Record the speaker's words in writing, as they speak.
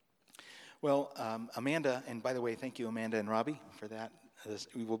Well, Amanda, and by the way, thank you, Amanda and Robbie, for that.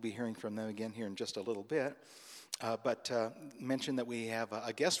 We will be hearing from them again here in just a little bit. But mention that we have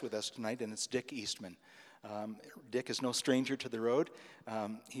a guest with us tonight, and it's Dick Eastman. Dick is no stranger to the road.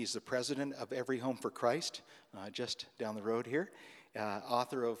 He's the president of Every Home for Christ, just down the road here,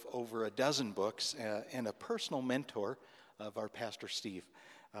 author of over a dozen books, and a personal mentor of our pastor, Steve.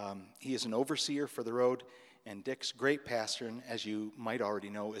 He is an overseer for the road, and Dick's great passion, as you might already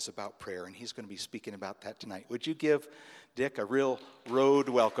know, is about prayer, and he's going to be speaking about that tonight. Would you give Dick a real road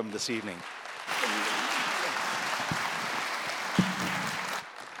welcome this evening?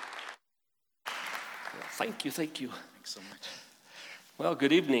 Thank you. Thanks so much. Well,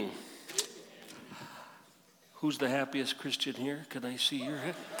 good evening. Who's the happiest Christian here? Can I see your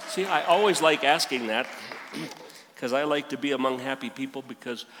head? See, I always like asking that because I like to be among happy people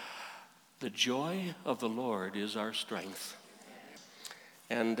because the joy of the Lord is our strength.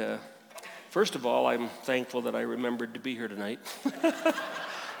 And first of all, I'm thankful that I remembered to be here tonight.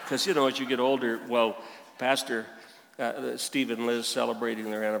 Because, as you get older, Pastor Steve and Liz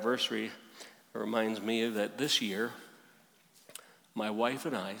celebrating their anniversary reminds me that this year, my wife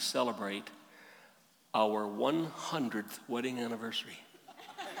and I celebrate our 100th wedding anniversary.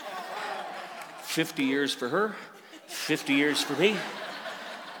 50 years for her, 50 years for me.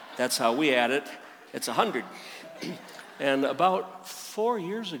 That's how we add it. It's 100. And about 4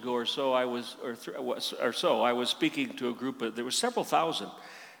 years ago or so, I was speaking to a group there were several thousand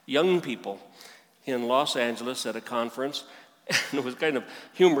young people in Los Angeles at a conference. And it was kind of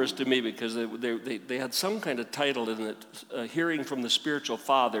humorous to me because they had some kind of title in it, hearing from the spiritual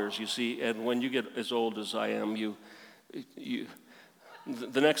fathers, you see. And when you get as old as I am,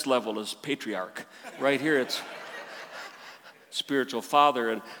 the next level is patriarch. Right here, it's spiritual father.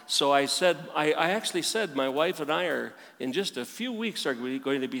 And so I actually said, my wife and I are, in just a few weeks, are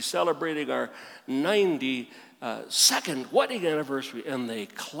going to be celebrating our 92nd wedding anniversary. And they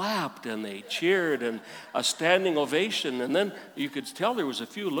clapped and they cheered and a standing ovation. And then you could tell there was a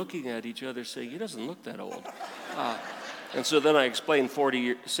few looking at each other saying, he doesn't look that old. And so then I explained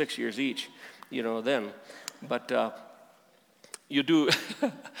 46 years each, then. But you do,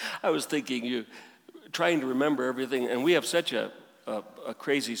 I was thinking, trying to remember everything, and we have such a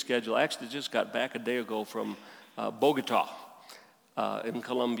crazy schedule. I actually just got back a day ago from Bogota in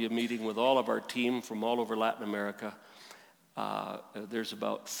Colombia, meeting with all of our team from all over Latin America. There's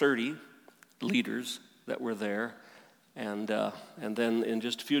about 30 leaders that were there, and then in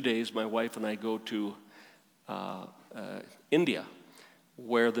just a few days, my wife and I go to India,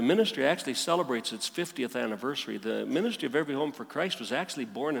 where the ministry actually celebrates its 50th anniversary. The ministry of Every Home for Christ was actually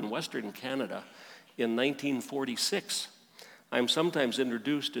born in Western Canada in 1946. I'm sometimes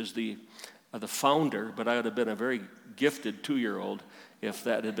introduced as the founder, but I would have been a very gifted 2-year-old if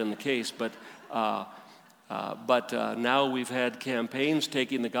that had been the case. But now we've had campaigns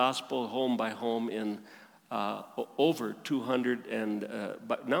taking the gospel home by home in over 200,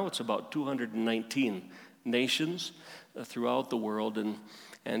 but now it's about 219 nations throughout the world.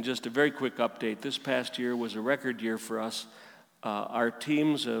 And just a very quick update, this past year was a record year for us. Our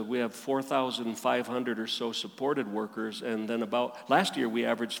teams, we have 4,500 or so supported workers, and then last year we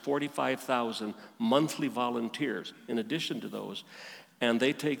averaged 45,000 monthly volunteers in addition to those, and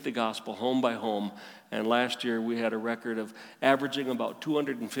they take the gospel home by home, and last year we had a record of averaging about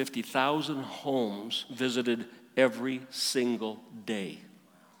 250,000 homes visited every single day.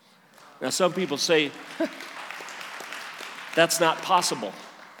 Now some people say, that's not possible,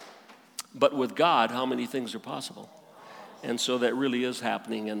 but with God, how many things are possible? And so that really is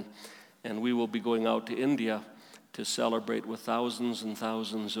happening, and we will be going out to India to celebrate with thousands and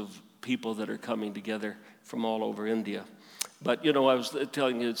thousands of people that are coming together from all over India. But, I was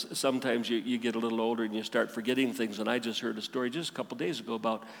telling you, sometimes you get a little older and you start forgetting things, and I just heard a story just a couple days ago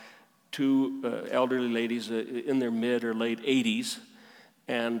about two elderly ladies in their mid or late 80s,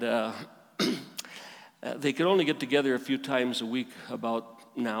 and they could only get together a few times a week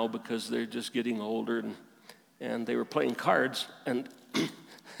about now because they're just getting older, and they were playing cards, and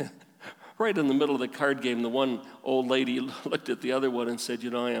right in the middle of the card game, the one old lady looked at the other one and said,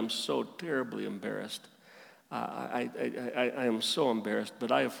 I am so terribly embarrassed. I am so embarrassed,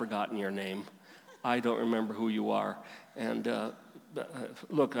 but I have forgotten your name. I don't remember who you are. And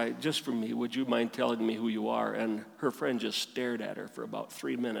look, just for me, would you mind telling me who you are? And her friend just stared at her for about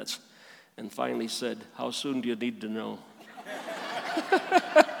 3 minutes and finally said, how soon do you need to know?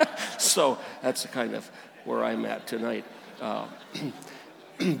 So that's kind of where I'm at tonight.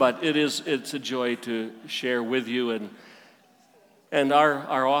 But it's a joy to share with you, and And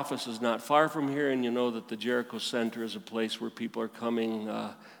our office is not far from here, and you know that the Jericho Center is a place where people are coming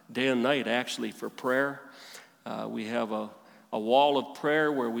day and night, actually, for prayer. We have a wall of prayer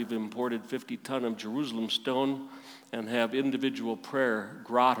where we've imported 50 ton of Jerusalem stone and have individual prayer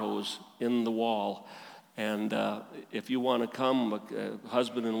grottos in the wall. And if you want to come,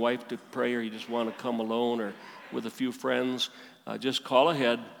 husband and wife to pray, or you just want to come alone or with a few friends, just call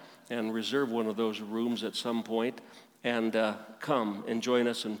ahead and reserve one of those rooms at some point and come and join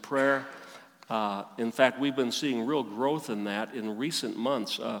us in prayer. In fact, we've been seeing real growth in that in recent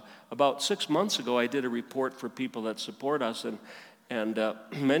months. About 6 months ago, I did a report for people that support us and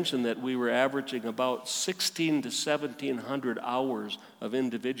mentioned that we were averaging about 1,600 to 1,700 hours of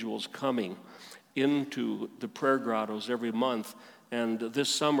individuals coming into the prayer grottos every month. And this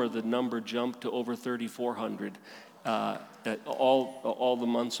summer, the number jumped to over 3,400. All the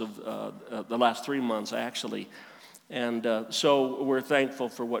months of the last 3 months, actually. And so we're thankful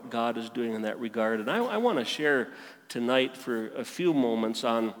for what God is doing in that regard. And I want to share tonight for a few moments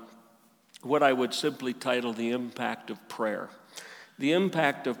on what I would simply title the impact of prayer. The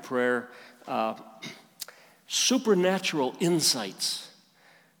impact of prayer, supernatural insights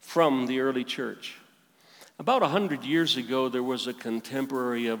from the early church. About 100 years ago, there was a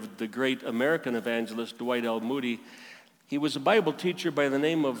contemporary of the great American evangelist, Dwight L. Moody. He was a Bible teacher by the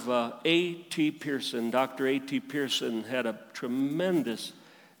name of A.T. Pierson. Dr. A.T. Pierson had a tremendous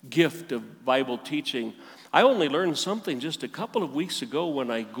gift of Bible teaching. I only learned something just a couple of weeks ago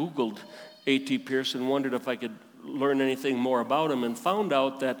when I Googled A.T. Pierson, wondered if I could learn anything more about him, and found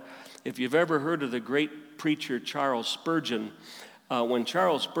out that if you've ever heard of the great preacher Charles Spurgeon, when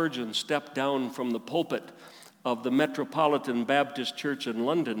Charles Spurgeon stepped down from the pulpit of the Metropolitan Baptist Church in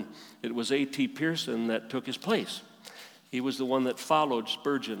London, it was A.T. Pierson that took his place. He was the one that followed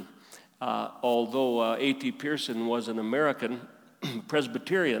Spurgeon. Although A.T. Pierson was an American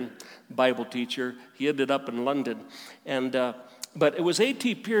Presbyterian Bible teacher, he ended up in London. But it was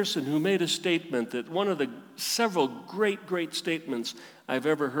A.T. Pierson who made a statement, that one of the several great statements I've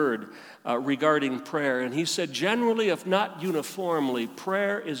ever heard regarding prayer. And he said, generally, if not uniformly,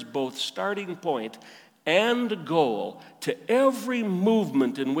 prayer is both starting point and goal to every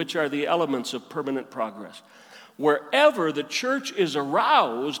movement in which are the elements of permanent progress. Wherever the church is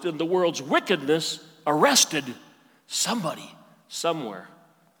aroused and the world's wickedness arrested, somebody, somewhere,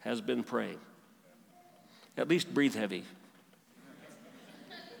 has been praying. At least breathe heavy.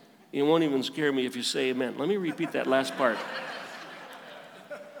 It won't even scare me if you say amen. Let me repeat that last part.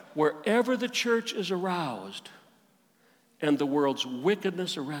 Wherever the church is aroused and the world's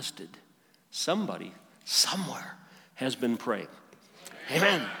wickedness arrested, somebody, somewhere, has been praying.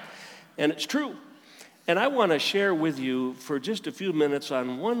 Amen. And it's true. And I want to share with you for just a few minutes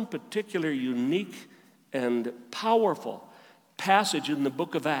on one particular unique and powerful passage in the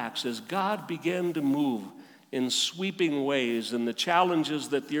book of Acts as God began to move in sweeping ways and the challenges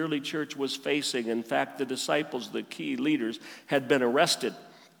that the early church was facing. In fact, the disciples, the key leaders, had been arrested.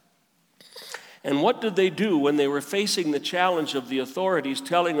 And what did they do when they were facing the challenge of the authorities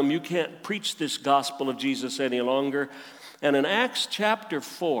telling them, you can't preach this gospel of Jesus any longer? And in Acts chapter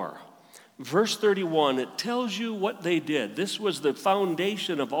 4, verse 31, it tells you what they did. This was the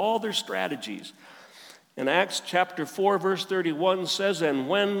foundation of all their strategies. In Acts chapter 4, verse 31 says, and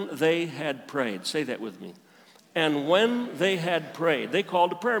when they had prayed, say that with me. And when they had prayed, they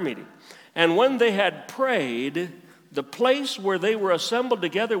called a prayer meeting. And when they had prayed, the place where they were assembled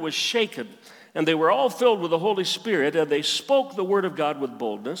together was shaken, and they were all filled with the Holy Spirit, and they spoke the word of God with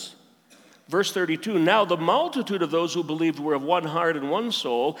boldness. Verse 32, now the multitude of those who believed were of one heart and one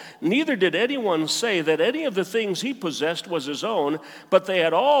soul. Neither did anyone say that any of the things he possessed was his own, but they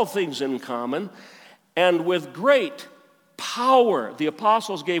had all things in common. And with great power, the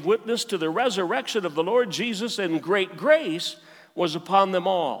apostles gave witness to the resurrection of the Lord Jesus, and great grace was upon them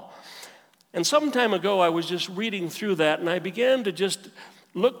all. And some time ago, I was just reading through that, and I began to just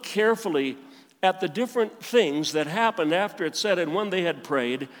look carefully at the different things that happened after it said, and when they had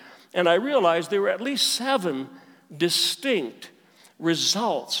prayed, and I realized there were at least 7 distinct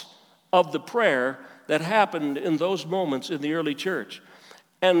results of the prayer that happened in those moments in the early church.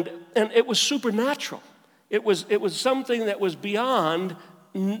 And it was supernatural. It was something that was beyond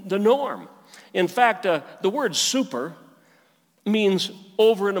the norm. In fact, the word super means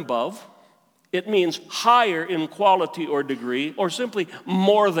over and above. It means higher in quality or degree, or simply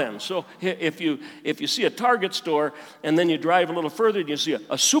more than. So if you see a Target store and then you drive a little further and you see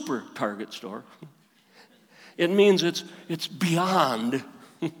a super Target store, it means it's beyond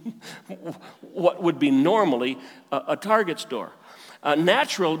what would be normally a Target store.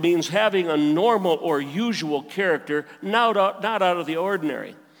 Natural means having a normal or usual character, not out of the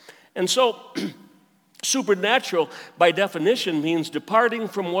ordinary. And so, supernatural, by definition, means departing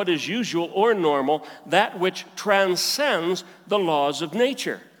from what is usual or normal, that which transcends the laws of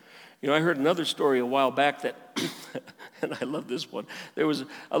nature. You know, I heard another story a while back that, and I love this one. There was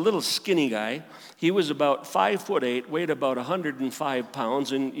a little skinny guy. He was about 5'8", weighed about 105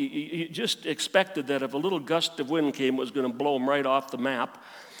 pounds, and you just expected that if a little gust of wind came, it was going to blow him right off the map.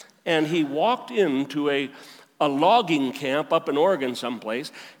 And he walked into a logging camp up in Oregon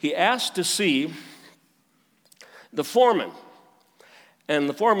someplace. He asked to see the foreman. And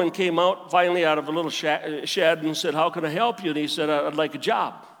the foreman came out finally out of a little shed and said, "How can I help you?" And he said, "I'd like a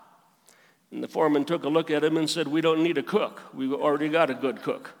job." And the foreman took a look at him and said, "We don't need a cook. We've already got a good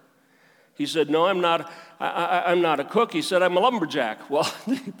cook." He said, "No, I'm not a cook." He said, "I'm a lumberjack." Well,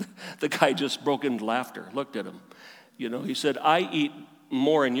 the guy just broke into laughter, looked at him. You know, he said, "I eat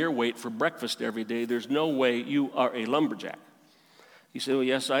more than your weight for breakfast every day. There's no way you are a lumberjack." He said, "Well,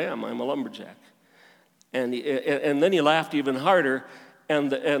 yes, I am. I'm a lumberjack." And then he laughed even harder, and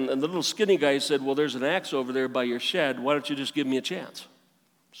the little skinny guy said, "Well, there's an axe over there by your shed. Why don't you just give me a chance?"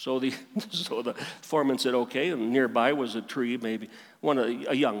 So the foreman said, "Okay," and nearby was a tree, maybe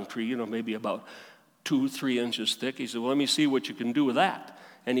a young tree, you know, maybe about 2-3 inches thick. He said, "Well, let me see what you can do with that."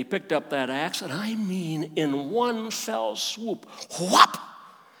 And he picked up that axe, and I mean, in one fell swoop, whop!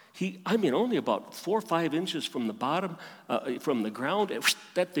 Only about 4 or 5 inches from the bottom, from the ground,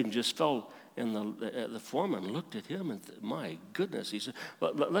 that thing just fell. And the foreman looked at him and said, "My goodness." He said,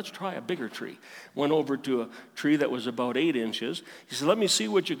 "Well, let's try a bigger tree." Went over to a tree that was about 8 inches. He said, "Let me see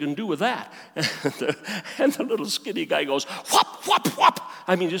what you can do with that." And the little skinny guy goes, whop, whop, whop.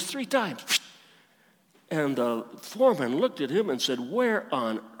 Just 3 times. And the foreman looked at him and said, "Where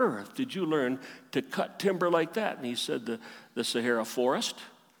on earth did you learn to cut timber like that?" And he said, the Sahara forest.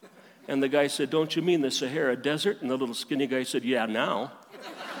 And the guy said, "Don't you mean the Sahara desert?" And the little skinny guy said, "Yeah, now."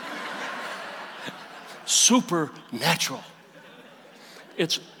 Supernatural.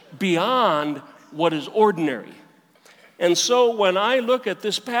 It's beyond what is ordinary. And so when I look at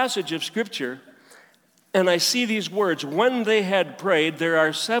this passage of Scripture and I see these words, "when they had prayed," there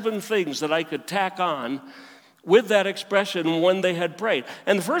are 7 things that I could tack on with that expression, "when they had prayed."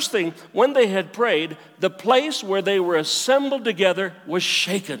 And the first thing, when they had prayed, the place where they were assembled together was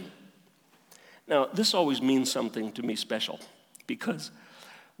shaken. Now, this always means something to me special, because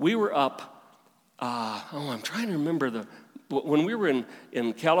we were up, I'm trying to remember when we were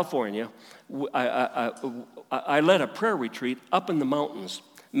in California, I led a prayer retreat up in the mountains.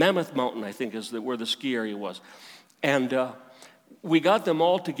 Mammoth Mountain, I think, is where the ski area was. And we got them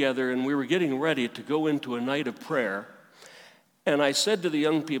all together, and we were getting ready to go into a night of prayer. And I said to the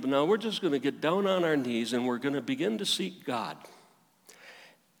young people, "Now we're just going to get down on our knees, and we're going to begin to seek God.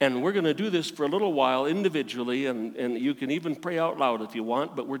 And we're going to do this for a little while individually, and you can even pray out loud if you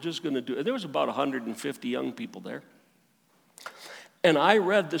want, but we're just going to do it." There was about 150 young people there. And I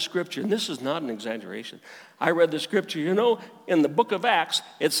read the Scripture, and this is not an exaggeration. I read the Scripture. You know, in the book of Acts,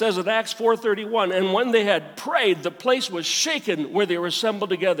 it says in Acts 4:31, "And when they had prayed, the place was shaken where they were assembled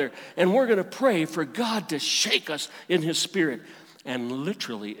together." And we're going to pray for God to shake us in His Spirit. And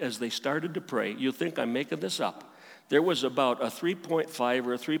literally, as they started to pray, you think I'm making this up, there was about a 3.5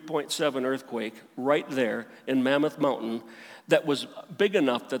 or a 3.7 earthquake right there in Mammoth Mountain that was big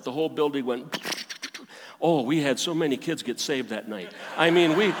enough that the whole building went. Oh, we had so many kids get saved that night.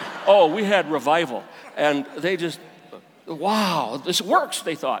 We had revival. And they just, wow, this works,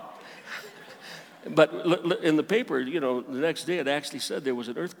 they thought. But in the paper, you know, the next day it actually said there was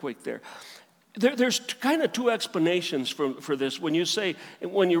an earthquake there. There's kind of 2 explanations for this. When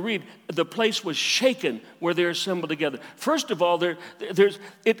you read, the place was shaken where they're assembled together. First of all,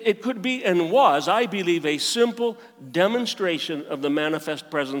 it could be and was, I believe, a simple demonstration of the manifest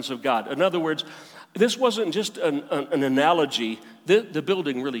presence of God. In other words, this wasn't just an analogy. The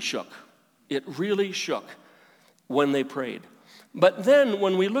building really shook. It really shook when they prayed. But then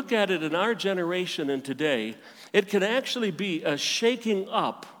when we look at it in our generation and today, it can actually be a shaking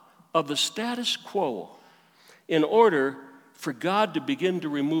up of the status quo in order for God to begin to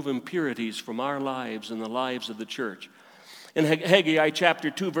remove impurities from our lives and the lives of the church. In Haggai chapter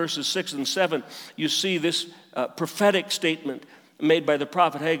 2, verses 6 and 7, you see this prophetic statement made by the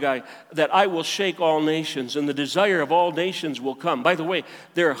prophet Haggai, that "I will shake all nations, and the desire of all nations will come." By the way,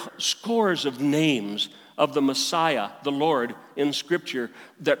 there are scores of names of the Messiah, the Lord, in Scripture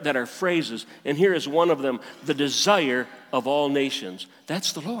that are phrases. And here is one of them, "the desire of all nations."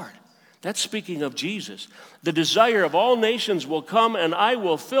 That's the Lord. That's speaking of Jesus. "The desire of all nations will come, and I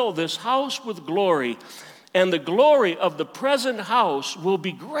will fill this house with glory." and the glory of the present house will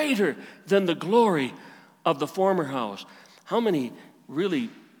be greater than the glory of the former house. How many really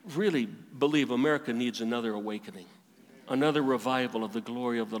believe America needs another awakening, another revival of the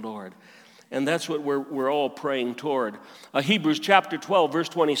glory of the Lord? And that's what we're all praying toward. Hebrews chapter 12, verse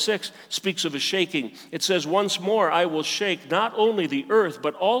 26 speaks of a shaking. It says, once more I will shake not only the earth,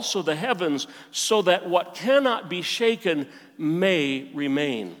 but also the heavens, so that what cannot be shaken may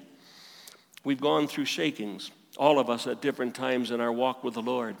remain. We've gone through shakings, all of us at different times in our walk with the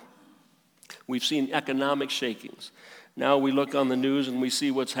Lord. We've seen economic shakings. Now we look on the news and we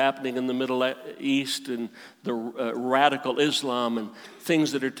see what's happening in the Middle East and the radical Islam and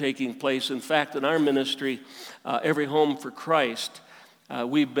things that are taking place. In fact, in our ministry, Every Home for Christ,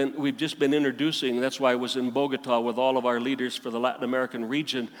 we've just been introducing. That's why I was in Bogota with all of our leaders for the Latin American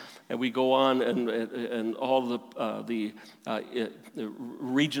region, and we go on and all the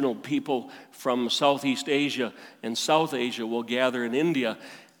regional people from Southeast Asia and South Asia will gather in India.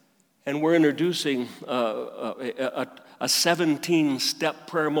 And we're introducing a 17-step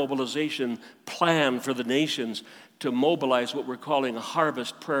prayer mobilization plan for the nations to mobilize what we're calling a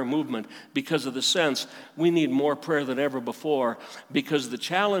harvest prayer movement, because of the sense we need more prayer than ever before, because the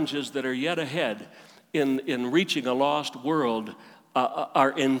challenges that are yet ahead in reaching a lost world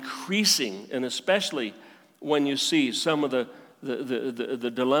are increasing, and especially when you see some of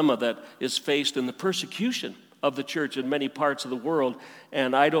the dilemma that is faced in the persecution of the church in many parts of the world.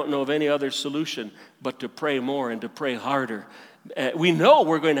 And I don't know of any other solution but to pray more and to pray harder. We know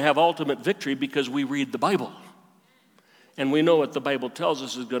we're going to have ultimate victory because we read the Bible. And we know what the Bible tells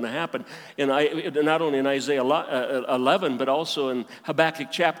us is going to happen. Not only in Isaiah 11, but also in Habakkuk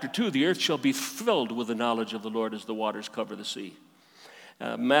chapter 2, the earth shall be filled with the knowledge of the Lord as the waters cover the sea.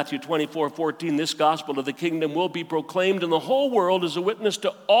 Matthew 24:14, this gospel of the kingdom will be proclaimed in the whole world as a witness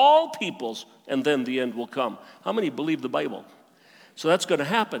to all peoples, and then the end will come. How many believe the Bible? So that's going to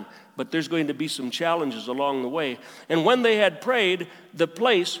happen, but there's going to be some challenges along the way. And when they had prayed, the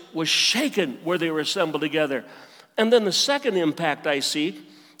place was shaken where they were assembled together. And then the second impact I see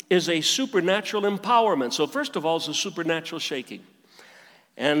is a supernatural empowerment. So first of all is a supernatural shaking.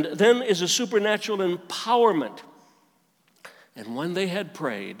 And then is a supernatural empowerment. And when they had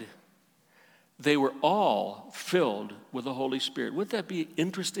prayed, they were all filled with the Holy Spirit. Wouldn't that be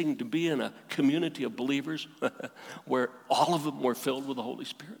interesting to be in a community of believers where all of them were filled with the Holy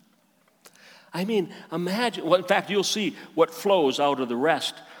Spirit? I mean, imagine. Well, in fact, you'll see what flows out of the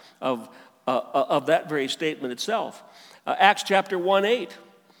rest of that very statement itself. Acts chapter 1:8,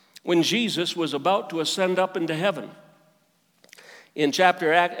 when Jesus was about to ascend up into heaven. In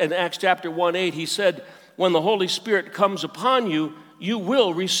Acts chapter 1:8, he said, when the Holy Spirit comes upon you, you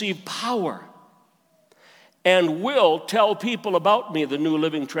will receive power and will tell people about me. The New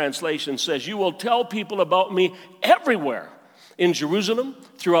Living Translation says, you will tell people about me everywhere, in Jerusalem,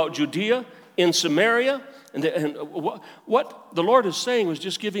 throughout Judea, in Samaria. And what the Lord is saying was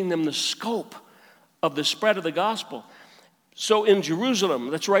just giving them the scope of the spread of the gospel. So in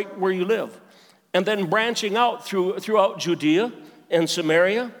Jerusalem, that's right where you live, and then branching out throughout Judea and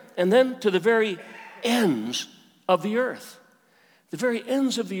Samaria, and then to the very ends of the earth. The very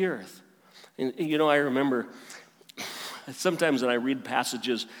ends of the earth. And, you know, I remember sometimes when I read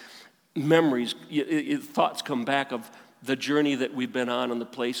passages, memories, thoughts come back of the journey that we've been on and the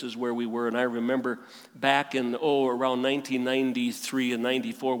places where we were. And I remember back in, around 1993 and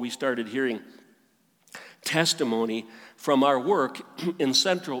 94, we started hearing testimony from our work in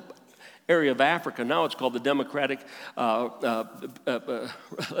Central area of Africa. Now it's called the Democratic,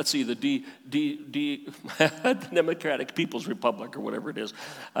 Democratic People's Republic, or whatever it is.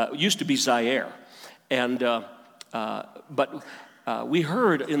 It used to be Zaire. And, but we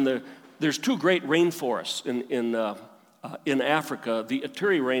heard there's two great rainforests in Africa, the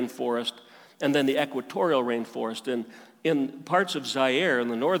Ituri rainforest and then the equatorial rainforest. And in parts of Zaire, in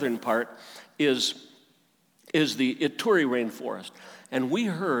the northern part, is the Ituri rainforest. And we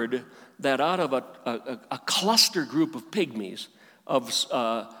heard that out of a cluster group of pygmies, of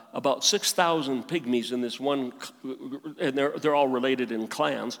about 6,000 pygmies in this one, and they're all related in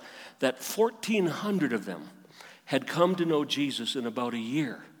clans, that 1,400 of them had come to know Jesus in about a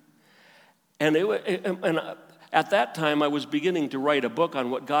year. And at that time, I was beginning to write a book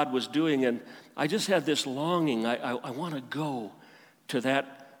on what God was doing, and I just had this longing. I want to go to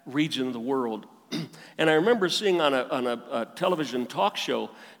that region of the world. And I remember seeing on a television talk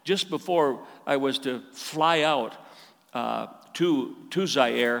show just before I was to fly out to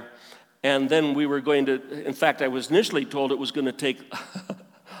Zaire, and then we were going to, in fact, I was initially told it was going to take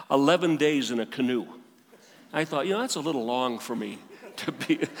 11 days in a canoe. I thought, that's a little long for me to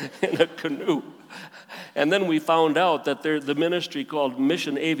be in a canoe. And then we found out that the ministry called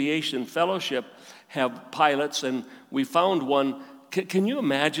Mission Aviation Fellowship have pilots, and we found one. Can you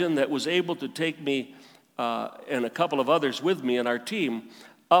imagine that was able to take me and a couple of others with me and our team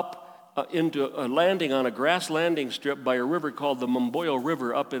up into a landing on a grass landing strip by a river called the Mamboyo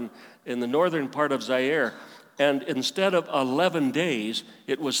River up in the northern part of Zaire. And instead of 11 days,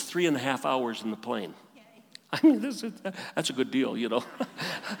 it was 3.5 hours in the plane. I mean, that's a good deal, you know.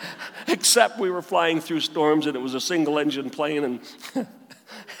 Except we were flying through storms and it was a single engine plane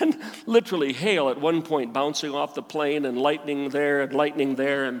and literally hail at one point bouncing off the plane and lightning there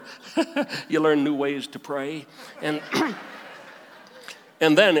and you learn new ways to pray. And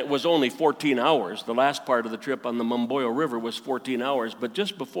then it was only 14 hours. The last part of the trip on the Mamboyo River was 14 hours. But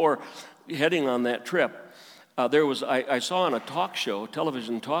just before heading on that trip, I saw on a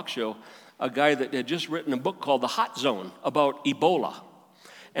television talk show, a guy that had just written a book called The Hot Zone about Ebola.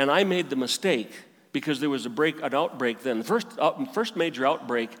 And I made the mistake, because there was an outbreak then, the first major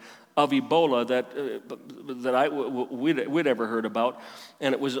outbreak of Ebola that we'd ever heard about,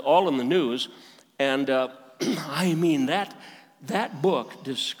 and it was all in the news. And I mean, that book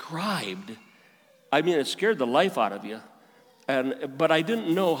described, it scared the life out of you. But I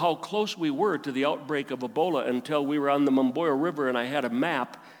didn't know how close we were to the outbreak of Ebola until we were on the Mamboyo River and I had a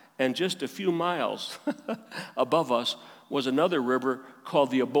map, and just a few miles above us was another river called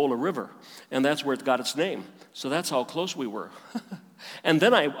the Ebola River, and that's where it got its name. So that's how close we were. And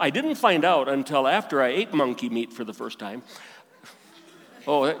then I didn't find out until after I ate monkey meat for the first time.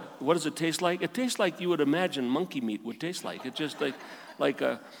 Oh, what does it taste like? It tastes like you would imagine monkey meat would taste like. It's just like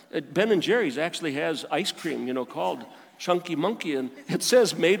Ben & Jerry's actually has ice cream, called Chunky Monkey, and it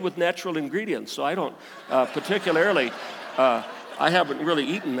says made with natural ingredients. So I don't particularly, I haven't really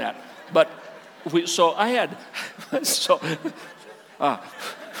eaten that. But so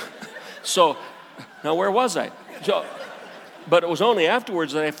now where was I? But it was only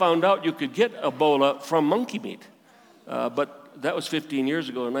afterwards that I found out you could get Ebola from monkey meat. But that was 15 years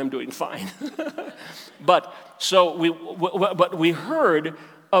ago, and I'm doing fine. But we heard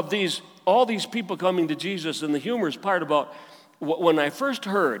of all these people coming to Jesus, and the humorous part about when I first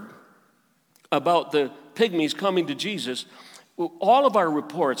heard about the pygmies coming to Jesus, all of our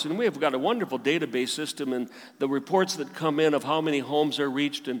reports, and we have got a wonderful database system, and the reports that come in of how many homes are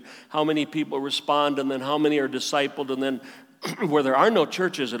reached and how many people respond, and then how many are discipled, and then where there are no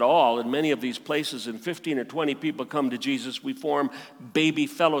churches at all in many of these places and 15 or 20 people come to Jesus, we form baby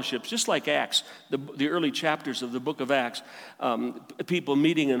fellowships, just like Acts, the early chapters of the book of Acts. People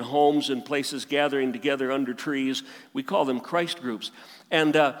meeting in homes and places, gathering together under trees. We call them Christ groups.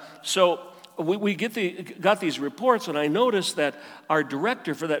 And so we got these reports, and I noticed that our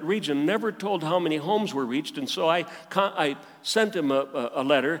director for that region never told how many homes were reached, and so I sent him a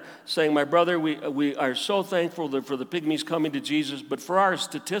letter saying, my brother, we are so thankful for the pygmies coming to Jesus, but for our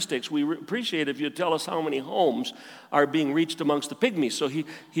statistics, we appreciate if you tell us how many homes are being reached amongst the pygmies. So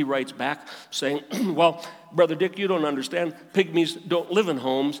he writes back saying, well, Brother Dick, you don't understand. Pygmies don't live in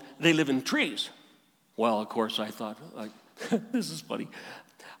homes, they live in trees. Well, of course, I thought, this is funny.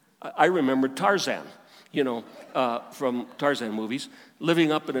 I remember Tarzan, from Tarzan movies,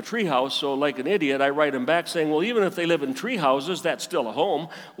 living up in a treehouse. So like an idiot, I write him back saying, well, even if they live in tree houses, that's still a home.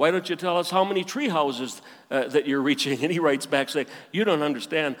 Why don't you tell us how many tree houses that you're reaching? And he writes back saying, you don't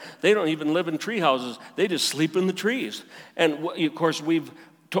understand. They don't even live in tree houses. They just sleep in the trees. And of course, we've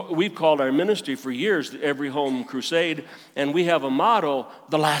called our ministry for years the Every Home Crusade, and we have a motto,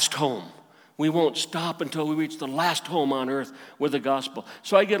 the last home. We won't stop until we reach the last home on earth with the gospel.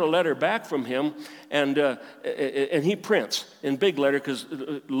 So I get a letter back from him, and he prints in big letter, because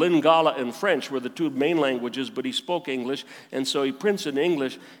Lingala and French were the two main languages, but he spoke English, and so he prints in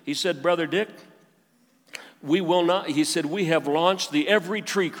English. He said, Brother Dick, we have launched the Every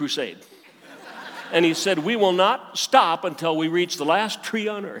Tree Crusade. And he said, we will not stop until we reach the last tree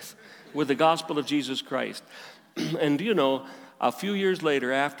on earth with the gospel of Jesus Christ. And a few years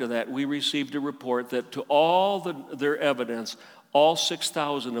later after that, we received a report that to all their evidence, all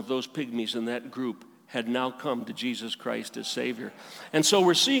 6,000 of those pygmies in that group had now come to Jesus Christ as Savior. And so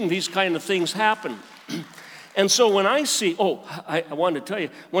we're seeing these kind of things happen. And so when I see, I wanted to tell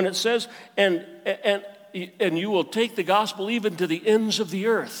you, when it says, and you will take the gospel even to the ends of the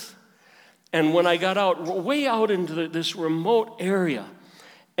earth. And when I got way out into this remote area,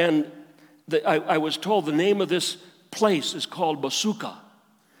 and I was told the name of this place is called Bosuka.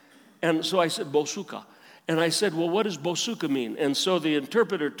 And so I said, Bosuka. And I said, well, what does Bosuka mean? And so the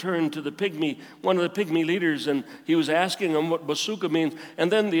interpreter turned to one of the pygmy leaders, and he was asking him what Bosuka means. And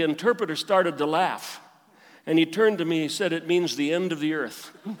then the interpreter started to laugh. And he turned to me, he said, "It means the end of the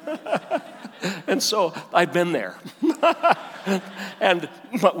earth." And so I've been there.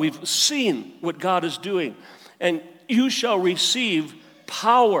 But we've seen what God is doing. And you shall receive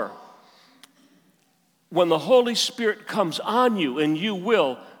power when the Holy Spirit comes on you, and you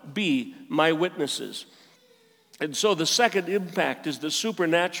will be my witnesses. And so the second impact is a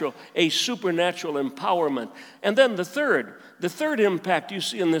supernatural empowerment. And then the third impact you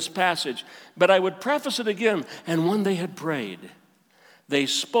see in this passage, but I would preface it again, and when they had prayed, they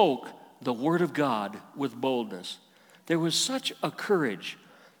spoke the word of God with boldness. There was such a courage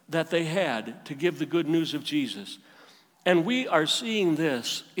that they had to give the good news of Jesus. And we are seeing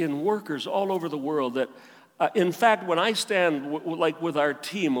this in workers all over the world that, in fact, when I stand like with our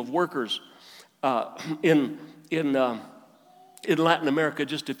team of workers in Latin America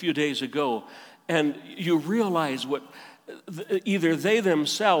just a few days ago, and you realize what either they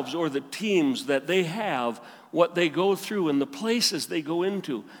themselves or the teams that they have, what they go through and the places they go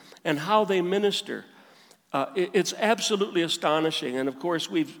into and how they minister. It's absolutely astonishing. And of course,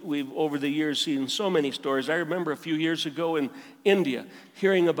 we've over the years seen so many stories. I remember a few years ago in India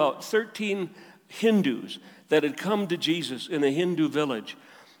hearing about 13 Hindus that had come to Jesus in a Hindu village.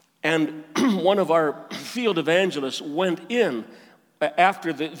 And one of our field evangelists went in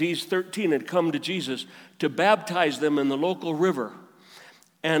after these 13 had come to Jesus to baptize them in the local river.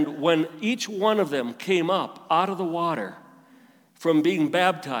 And when each one of them came up out of the water from being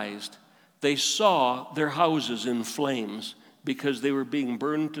baptized, they saw their houses in flames because they were being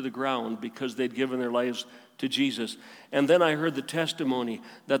burned to the ground because they'd given their lives to Jesus. And then I heard the testimony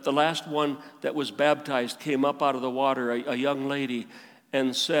that the last one that was baptized came up out of the water, a young lady,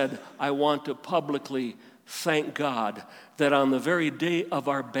 and said, "I want to publicly thank God that on the very day of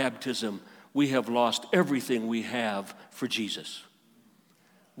our baptism, we have lost everything we have for Jesus."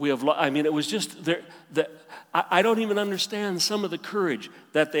 It was just I don't even understand some of the courage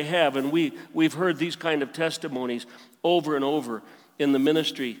that they have. And we've heard these kind of testimonies over and over in the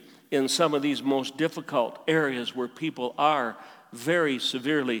ministry in some of these most difficult areas where people are very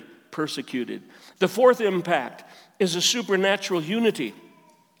severely persecuted. The fourth impact is a supernatural unity.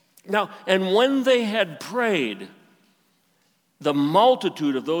 Now, and when they had prayed, the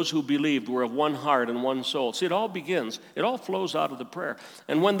multitude of those who believed were of one heart and one soul. See, it all flows out of the prayer.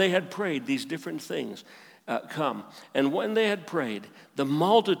 And when they had prayed, these different things come. And when they had prayed, the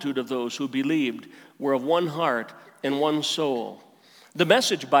multitude of those who believed were of one heart and one soul. The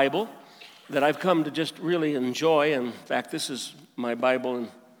Message Bible that I've come to just really enjoy, and in fact, this is my Bible, and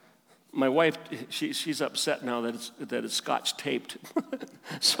my wife, she's upset now that it's Scotch taped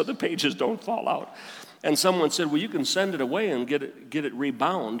so the pages don't fall out. And someone said, "Well, you can send it away and get it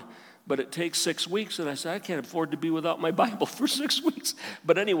rebound, but it takes 6 weeks." And I said, "I can't afford to be without my Bible for 6 weeks."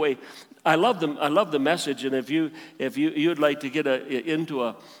 But anyway, I love the Message, and if you'd like to get into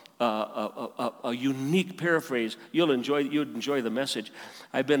a unique paraphrase, you'd enjoy the Message.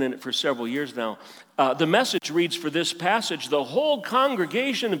 I've been in it for several years now. The Message reads for this passage, "The whole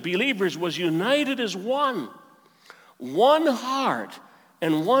congregation of believers was united as one heart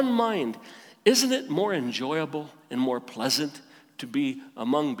and one mind." Isn't it more enjoyable and more pleasant to be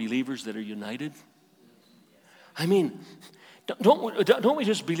among believers that are united? I mean, don't we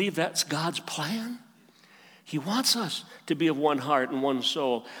just believe that's God's plan? He wants us to be of one heart and one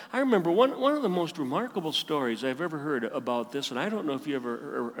soul. I remember one of the most remarkable stories I've ever heard about this, and I don't know if you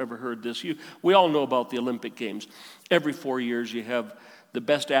ever heard this. We all know about the Olympic Games. Every 4 years you have the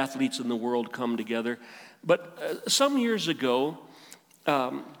best athletes in the world come together. But some years ago,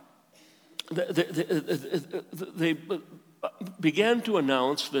 they began to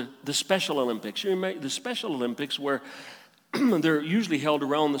announce the Special Olympics. You remember the Special Olympics, where they're usually held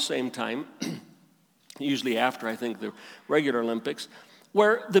around the same time, usually after, I think, the regular Olympics,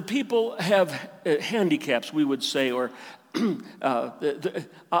 where the people have handicaps, we would say, or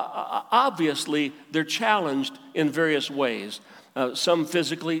obviously they're challenged in various ways, some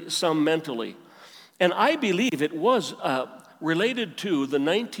physically, some mentally. And I believe it was related to the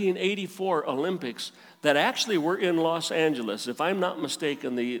 1984 Olympics that actually were in Los Angeles. If I'm not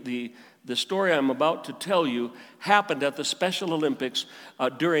mistaken, the story I'm about to tell you happened at the Special Olympics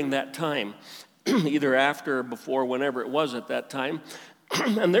during that time, either after or before, whenever it was at that time.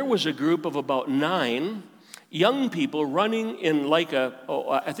 And there was a group of about 9 young people running in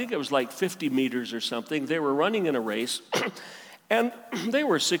I think it was like 50 meters or something. They were running in a race. And they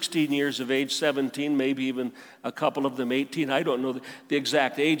were 16 years of age, 17, maybe even a couple of them 18. I don't know the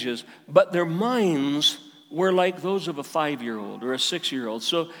exact ages. But their minds were like those of a 5-year-old or a 6-year-old.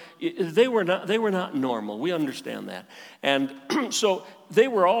 So they were not normal. We understand that. And so they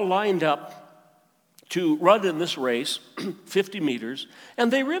were all lined up to run in this race, 50 meters,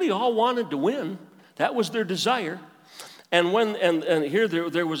 and they really all wanted to win. That was their desire. And here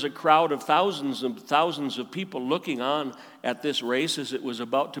there was a crowd of thousands and thousands of people looking on at this race as it was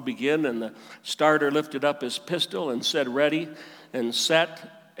about to begin, and the starter lifted up his pistol and said, "Ready," and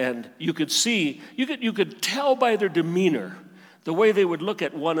set, and you could tell by their demeanor, the way they would look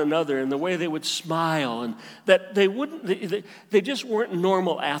at one another and the way they would smile, and that they just weren't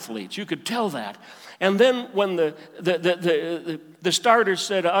normal athletes. You could tell that. And then when the starter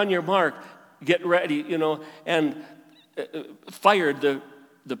said, "On your mark, get ready," and fired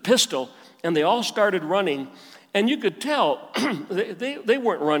the pistol, and they all started running, and you could tell they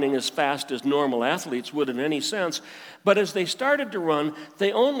weren't running as fast as normal athletes would in any sense, but as they started to run,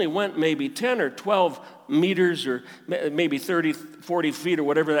 they only went maybe 10 or 12 meters or maybe 30, 40 feet or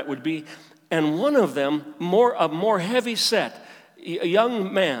whatever that would be, and one of them, a more heavy set, a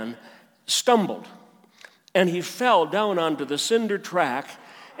young man, stumbled, and he fell down onto the cinder track,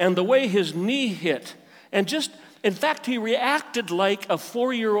 and the way his knee hit, in fact, he reacted like a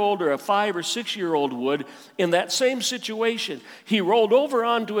 4-year-old or a 5 or 6-year-old would in that same situation. He rolled over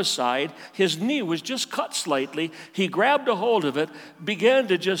onto his side. His knee was just cut slightly. He grabbed a hold of it, began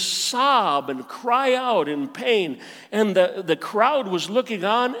to just sob and cry out in pain. And the crowd was looking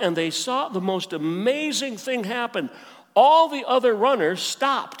on, and they saw the most amazing thing happen. All the other runners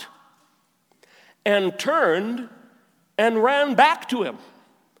stopped and turned and ran back to him.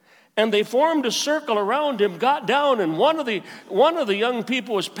 And they formed a circle around him, got down, and one of the young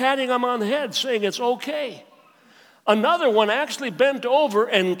people was patting him on the head, saying, "It's okay." Another one actually bent over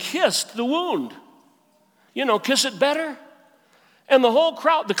and kissed the wound. Kiss it better. And the whole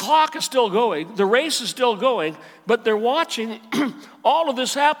crowd, the clock is still going, the race is still going, but they're watching all of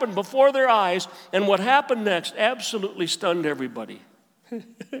this happen before their eyes, and what happened next absolutely stunned everybody.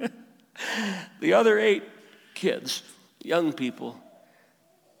 The other 8 kids, young people,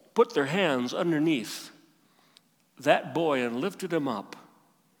 put their hands underneath that boy and lifted him up,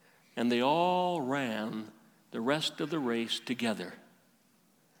 and they all ran the rest of the race together.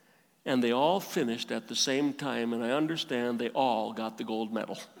 And they all finished at the same time, and I understand they all got the gold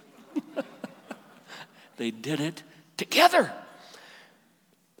medal. They did it together.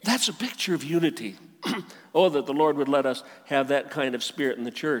 That's a picture of unity. Oh, that the Lord would let us have that kind of spirit in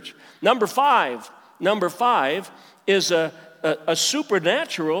the church. Number five is a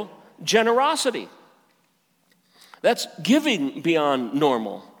supernatural generosity. That's giving beyond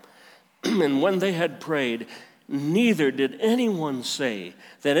normal. And when they had prayed, neither did anyone say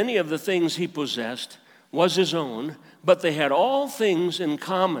that any of the things he possessed was his own, but they had all things in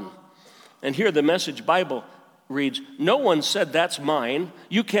common. And here the Message Bible reads, "No one said, 'That's mine,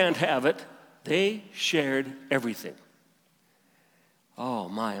 you can't have it.' They shared everything." Oh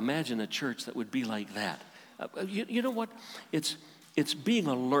my, imagine a church that would be like that. You know what? It's being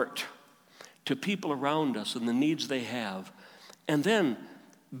alert to people around us and the needs they have, and then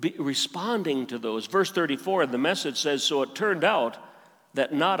responding to those. Verse 34 of the Message says, "So it turned out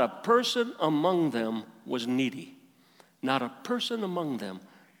that not a person among them was needy." Not a person among them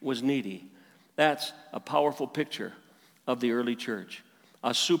was needy. That's a powerful picture of the early church,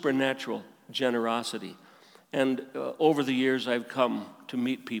 a supernatural generosity. And over the years, I've come to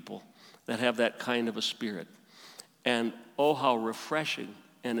meet people that have that kind of a spirit. And oh, how refreshing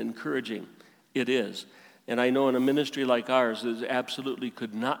and encouraging it is. And I know in a ministry like ours, it absolutely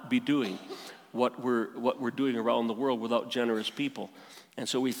could not be doing what we're doing around the world without generous people. And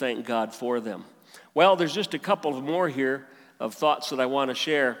so we thank God for them. Well, there's just a couple of more here of thoughts that I want to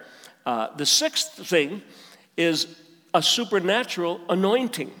share. The sixth thing is a supernatural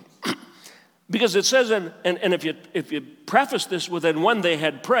anointing. Because it says, and if you preface this with, "and when they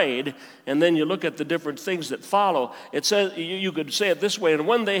had prayed," and then you look at the different things that follow, it says, you could say it this way, "And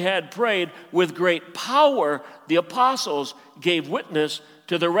when they had prayed, with great power, the apostles gave witness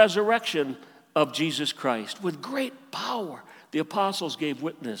to the resurrection of Jesus Christ." With great power, the apostles gave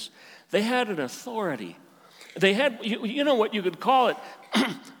witness. They had an authority. They had, you know what you could call it,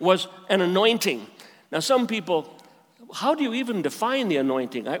 was an anointing. Now some people, how do you even define the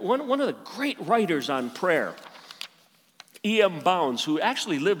anointing? One of the great writers on prayer, E.M. Bounds, who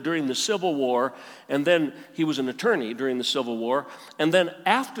actually lived during the Civil War, and then he was an attorney during the Civil War, and then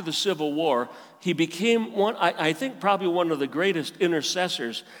after the Civil War, he became I think probably one of the greatest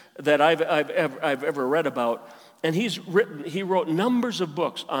intercessors that I've ever read about. And he wrote numbers of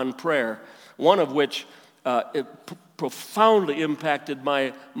books on prayer, one of which profoundly impacted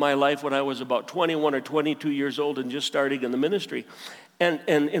my life when I was about 21 or 22 years old and just starting in the ministry. And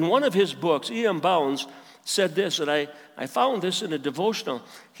in one of his books, E.M. Bounds said this, and I found this in a devotional.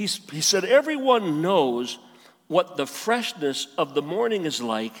 He said, everyone knows what the freshness of the morning is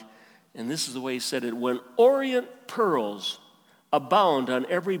like, and this is the way he said it, when orient pearls abound on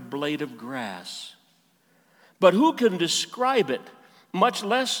every blade of grass. But who can describe it, much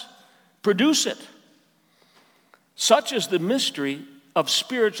less produce it? Such is the mystery of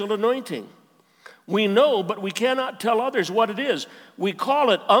spiritual anointing. We know, but we cannot tell others what it is. We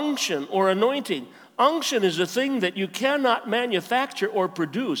call it unction or anointing. Unction is a thing that you cannot manufacture or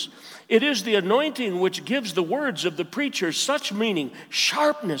produce. It is the anointing which gives the words of the preacher such meaning,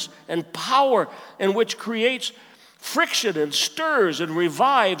 sharpness, and power, and which creates friction and stirs and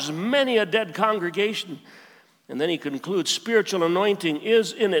revives many a dead congregation. And then he concludes, spiritual anointing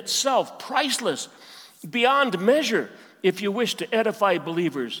is in itself priceless, beyond measure, if you wish to edify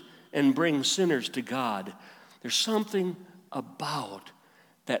believers and bring sinners to God. There's something about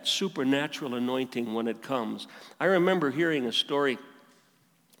that supernatural anointing when it comes. I remember hearing a story,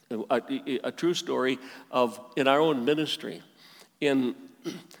 a true story of in our own ministry in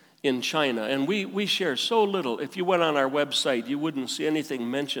China. And we share so little. If you went on our website, you wouldn't see anything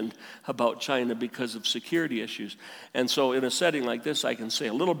mentioned about China because of security issues. And so in a setting like this, I can say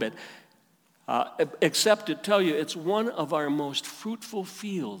a little bit, except to tell you it's one of our most fruitful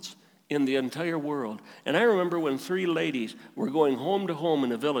fields in the entire world. And I remember when 3 ladies were going home to home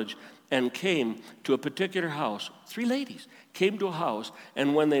in a village and came to a particular house. 3 ladies came to a house,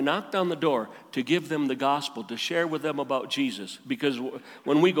 and when they knocked on the door to give them the gospel, to share with them about Jesus, because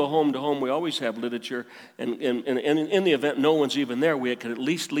when we go home to home, we always have literature, and in the event no one's even there, we can at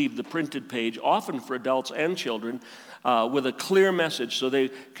least leave the printed page, often for adults and children, with a clear message so they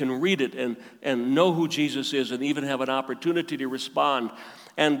can read it and know who Jesus is and even have an opportunity to respond.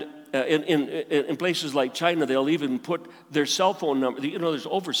 And in places like China, they'll even put their cell phone number. You know, there's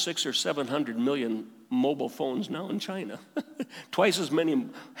over 600 or 700 million mobile phones now in China. Twice as many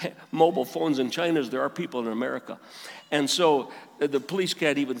mobile phones in China as there are people in America. And so the police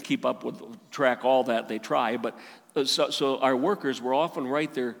can't even keep up with, track all that. They try. But so our workers will often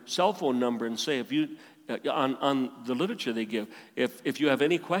write their cell phone number and say, if you, on the literature they give, if you have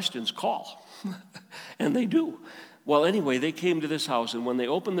any questions, call. And they do. Well, anyway, they came to this house, and when they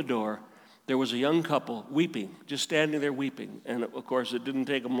opened the door, there was a young couple weeping, just standing there weeping. And, of course, it didn't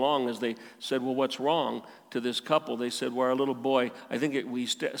take them long as they said, well, what's wrong to this couple? They said, well, our little boy, I think we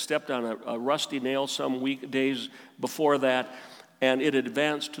stepped on a rusty nail some days before that, and it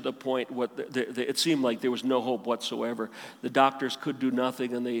advanced to the point it seemed like there was no hope whatsoever. The doctors could do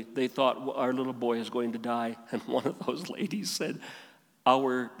nothing, and they thought, well, our little boy is going to die. And one of those ladies said,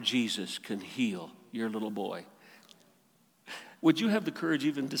 our Jesus can heal your little boy. Would you have the courage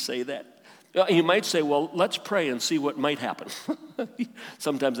even to say that? You might say, well, let's pray and see what might happen.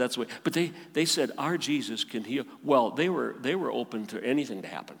 Sometimes that's the way. But they said, our Jesus can heal. Well, they were open to anything to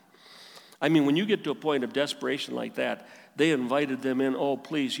happen. I mean, when you get to a point of desperation like that, they invited them in. Oh,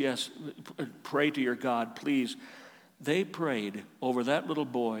 please, yes, pray to your God, please. They prayed over that little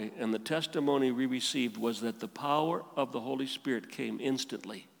boy, and the testimony we received was that the power of the Holy Spirit came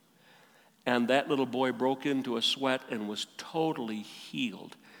instantly. And that little boy broke into a sweat and was totally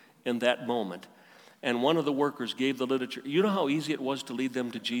healed in that moment. And one of the workers gave the literature. You know how easy it was to lead them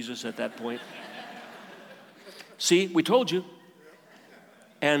to Jesus at that point? See, we told you.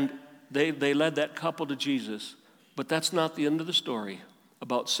 And they led that couple to Jesus. But that's not the end of the story.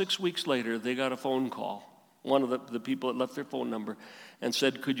 About 6 weeks later, they got a phone call. One of the people that left their phone number and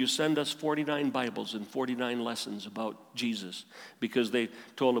said, could you send us 49 Bibles and 49 lessons about Jesus? Because they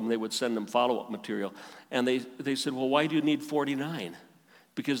told them they would send them follow-up material. And they said, well, why do you need 49?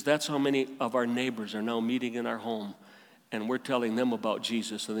 Because that's how many of our neighbors are now meeting in our home, and we're telling them about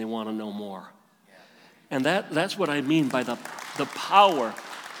Jesus, and they want to know more. And that's what I mean by the power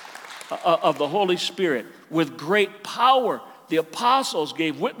of the Holy Spirit. With great power, the apostles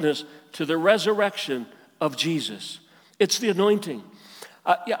gave witness to the resurrection of Jesus. It's the anointing.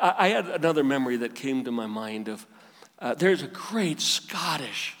 I had another memory that came to my mind of, there's a great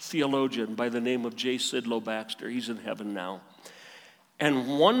Scottish theologian by the name of J. Sidlow Baxter. He's in heaven now.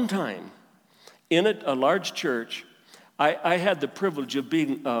 And one time, in a large church, I had the privilege of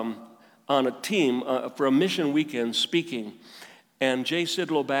being on a team for a mission weekend speaking. And J.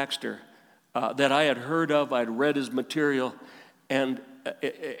 Sidlow Baxter, that I had heard of, I'd read his material, and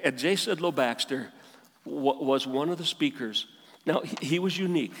J. Sidlow Baxter was one of the speakers. Now, he was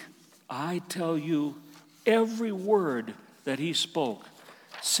unique. I tell you, every word that he spoke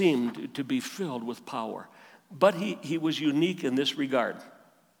seemed to be filled with power. But he was unique in this regard.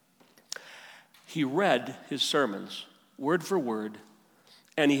 He read his sermons, word for word,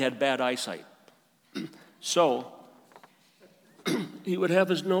 and he had bad eyesight. So he would have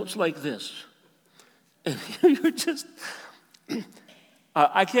his notes like this. And you would just,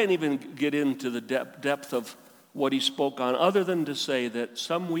 I can't even get into the depth of what he spoke on, other than to say that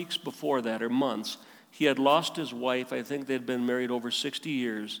some weeks before that, or months, he had lost his wife. I think they'd been married over 60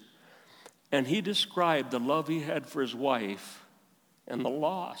 years. And he described the love he had for his wife and the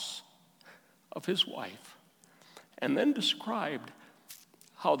loss of his wife. And then described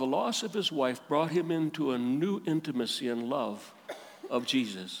how the loss of his wife brought him into a new intimacy and love of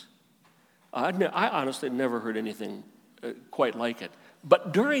Jesus. I honestly never heard anything quite like it.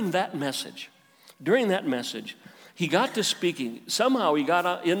 But during that message, he got to speaking. Somehow he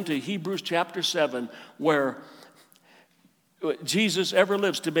got into Hebrews chapter 7, where Jesus ever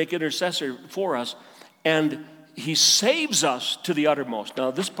lives to make intercessor for us, and he saves us to the uttermost.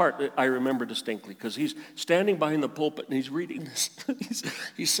 Now, this part I remember distinctly, because he's standing behind the pulpit and he's reading this.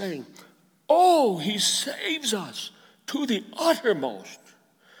 He's saying, oh, he saves us to the uttermost.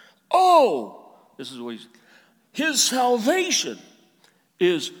 Oh, this is what his salvation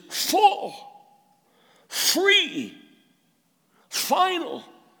is full, free, final,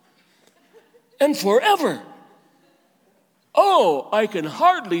 and forever. Oh, I can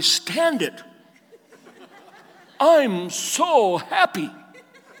hardly stand it. I'm so happy.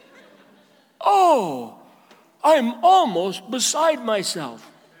 Oh, I'm almost beside myself.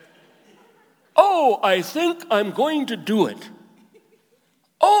 Oh, I think I'm going to do it.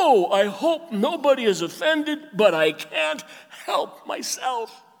 Oh, I hope nobody is offended, but I can't help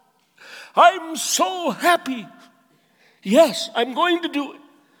myself. I'm so happy. Yes, I'm going to do it.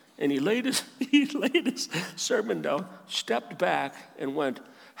 And he laid his sermon down, stepped back, and went,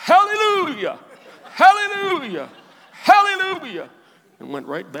 hallelujah, hallelujah, hallelujah, and went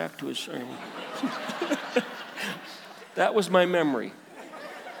right back to his sermon. That was my memory.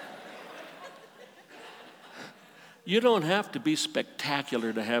 You don't have to be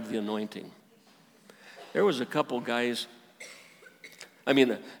spectacular to have the anointing. There was a couple guys,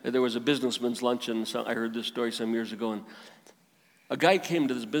 there was a businessman's luncheon. I heard this story some years ago, and a guy came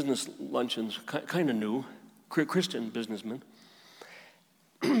to this business luncheon, kind of new, Christian businessman.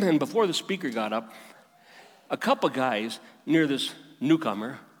 And before the speaker got up, a couple guys near this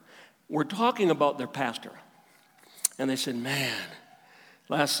newcomer were talking about their pastor. And they said, man,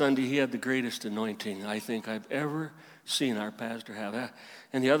 last Sunday he had the greatest anointing I think I've ever seen our pastor have.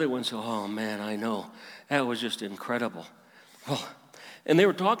 And the other one said, oh man, I know. That was just incredible. Well, and they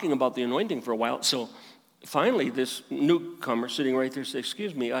were talking about the anointing for a while. So finally, this newcomer sitting right there said,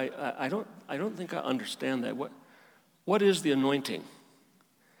 excuse me, I don't think I understand that. What is the anointing?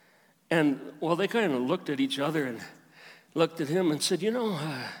 And, well, they kind of looked at each other and looked at him and said,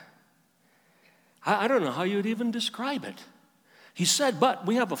 I don't know how you'd even describe it. He said, but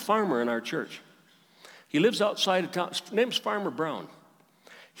we have a farmer in our church. He lives outside of town. His name's Farmer Brown.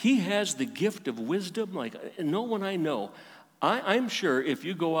 He has the gift of wisdom like no one I know. I'm sure if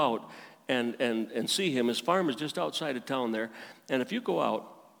you go out and see him, his farm is just outside of town there, and if you go out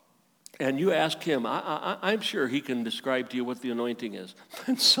and you ask him, I'm sure he can describe to you what the anointing is.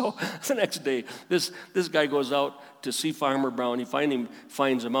 And so the next day, this guy goes out to see Farmer Brown. He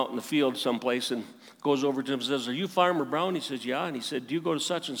finds him out in the field someplace and goes over to him and says, are you Farmer Brown? He says, yeah. And he said, do you go to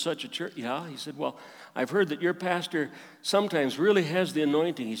such and such a church? Yeah. He said, well, I've heard that your pastor sometimes really has the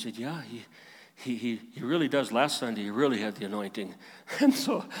anointing. He said, yeah, he really does. Last Sunday, he really had the anointing. And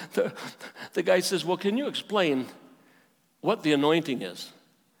so the guy says, well, can you explain what the anointing is?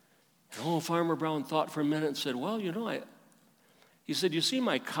 And Farmer Brown thought for a minute and said, well, he said, you see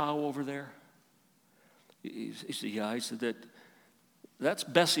my cow over there? He said, yeah. He said, that's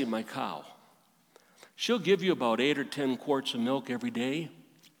Bessie, my cow. She'll give you about 8 or 10 quarts of milk every day,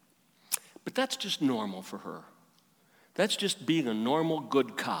 but that's just normal for her. That's just being a normal,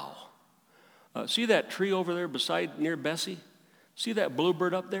 good cow. See that tree over there near Bessie? See that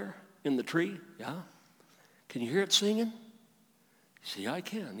bluebird up there in the tree? Yeah. Can you hear it singing? He said, yeah, I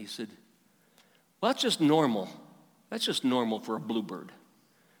can. He said, well, that's just normal. That's just normal for a bluebird.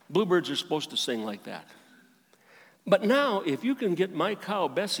 Bluebirds are supposed to sing like that. But now, if you can get my cow,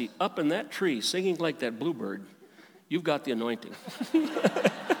 Bessie, up in that tree singing like that bluebird, you've got the anointing.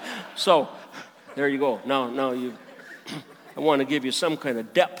 So, there you go. Now I want to give you some kind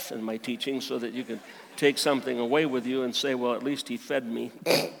of depth in my teaching so that you can take something away with you and say, well, at least he fed me.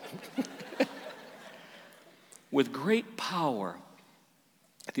 With great power,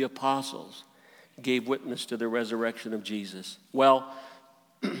 the apostles gave witness to the resurrection of Jesus. Well,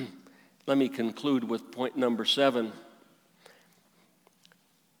 let me conclude with point number 7.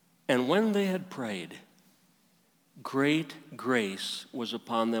 And when they had prayed, great grace was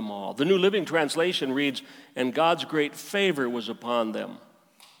upon them all. The New Living Translation reads, and God's great favor was upon them.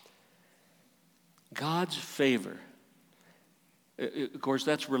 God's favor. Of course,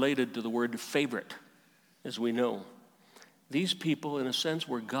 that's related to the word favorite, as we know. These people, in a sense,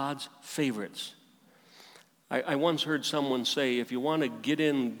 were God's favorites. I once heard someone say, if you want to get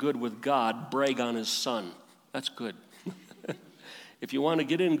in good with God, brag on his son. That's good. If you want to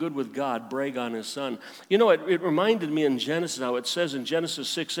get in good with God, brag on his son. You know, it reminded me in Genesis, how it says in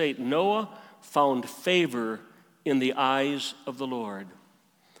Genesis 6:8, Noah found favor in the eyes of the Lord.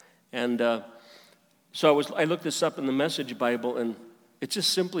 And so I looked this up in the Message Bible, and it's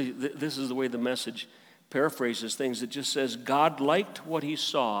just simply, this is the way the Message paraphrases things. It just says, God liked what he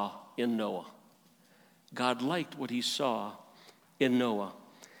saw in Noah. God liked what he saw in Noah.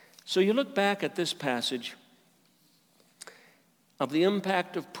 So you look back at this passage of the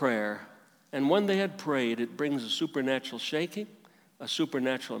impact of prayer, and when they had prayed, it brings a supernatural shaking, a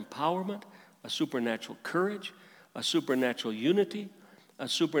supernatural empowerment, a supernatural courage, a supernatural unity, a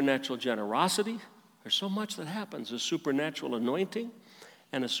supernatural generosity. There's so much that happens, a supernatural anointing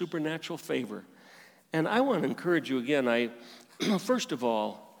and a supernatural favor. And I want to encourage you again, first of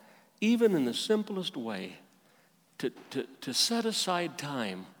all, even in the simplest way, to set aside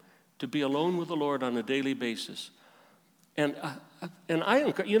time to be alone with the Lord on a daily basis. And there's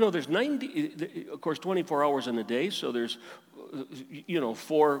 24 hours in a day, so there's,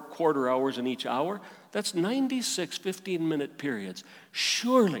 4 quarter hours in each hour. That's 96 15-minute periods.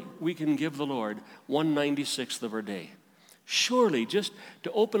 Surely we can give the Lord 1/96th of our day. Surely just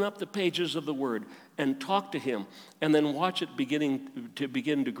to open up the pages of the Word and talk to him and then watch it begin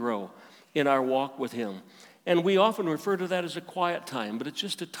to grow in our walk with him. And we often refer to that as a quiet time, but it's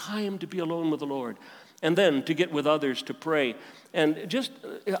just a time to be alone with the Lord. And then to get with others to pray. And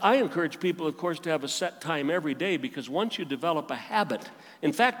I encourage people, of course, to have a set time every day, because once you develop a habit,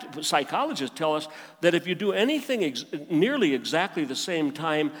 in fact, psychologists tell us that if you do anything nearly exactly the same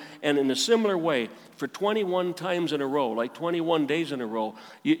time and in a similar way for 21 times in a row, like 21 days in a row,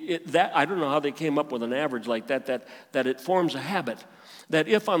 I don't know how they came up with an average like that it forms a habit. That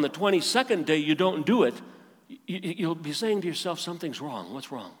if on the 22nd day you don't do it, you'll be saying to yourself, something's wrong.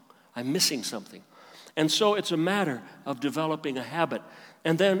 What's wrong? I'm missing something. And so it's a matter of developing a habit.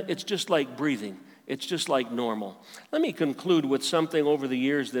 And then it's just like breathing. It's just like normal. Let me conclude with something over the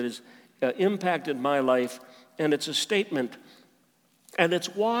years that has impacted my life, and it's a statement. And it's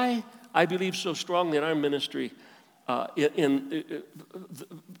why I believe so strongly in our ministry in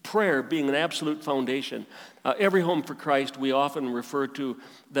prayer being an absolute foundation. Every Home for Christ, we often refer to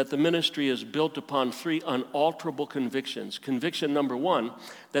that the ministry is built upon 3 unalterable convictions. Conviction number 1,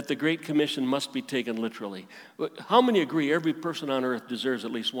 that the Great Commission must be taken literally. How many agree every person on earth deserves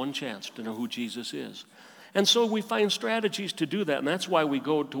at least one chance to know who Jesus is? And so we find strategies to do that, and that's why we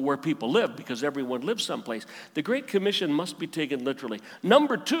go to where people live, because everyone lives someplace. The Great Commission must be taken literally.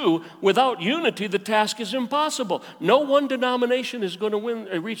 Number 2, without unity, the task is impossible. No one denomination is going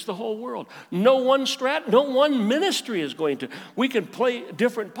to reach the whole world. No one ministry is going to. We can play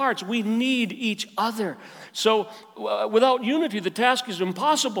different parts. We need each other. So without unity, the task is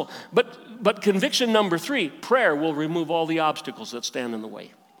impossible. But conviction number 3, prayer will remove all the obstacles that stand in the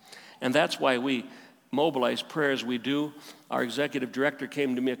way. And that's why we mobilize prayer as we do. Our executive director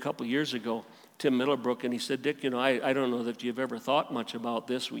came to me a couple years ago, Tim Middlebrook, and he said, Dick, I don't know that you've ever thought much about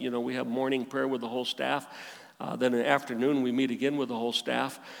this. We have morning prayer with the whole staff. Then in the afternoon, we meet again with the whole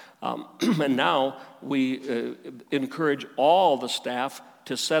staff. And now we encourage all the staff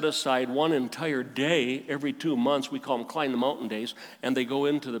to set aside one entire day every 2 months. We call them Climb the Mountain Days, and they go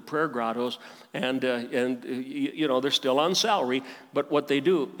into the prayer grottos, and they're still on salary, but what they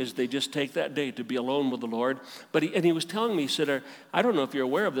do is they just take that day to be alone with the Lord. But he was telling me, he said, I don't know if you're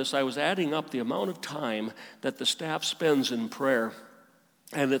aware of this, I was adding up the amount of time that the staff spends in prayer,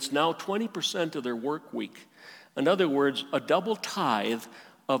 and it's now 20% of their work week. In other words, a double tithe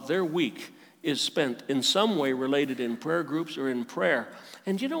of their week is spent in some way related in prayer groups or in prayer.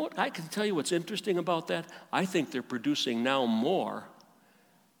 And you know what? I can tell you what's interesting about that. I think they're producing now more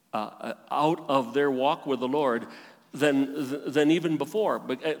out of their walk with the Lord than even before,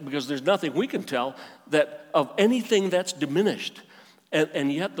 because there's nothing we can tell that of anything that's diminished.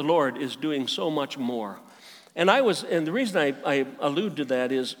 And yet the Lord is doing so much more. And the reason I allude to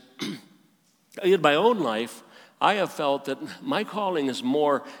that is in my own life, I have felt that my calling is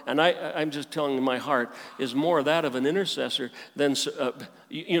more, and I'm just telling you my heart, is more that of an intercessor than,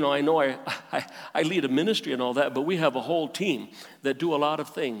 I know I lead a ministry and all that, but we have a whole team that do a lot of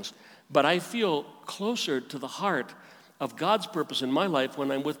things. But I feel closer to the heart of God's purpose in my life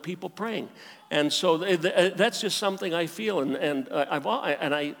when I'm with people praying. And so that's just something I feel. And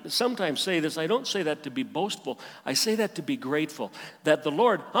I sometimes say this, I don't say that to be boastful. I say that to be grateful. That the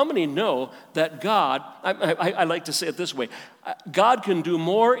Lord, how many know that God, I like to say it this way, God can do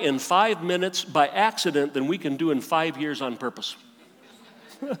more in 5 minutes by accident than we can do in 5 years on purpose.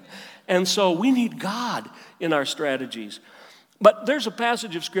 And so we need God in our strategies. But there's a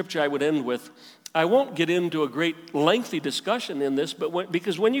passage of Scripture I would end with. I won't get into a great lengthy discussion in this, but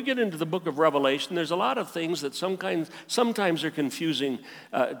because when you get into the book of Revelation, there's a lot of things that sometimes are confusing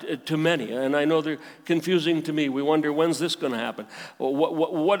to many, and I know they're confusing to me. We wonder, when's this going to happen?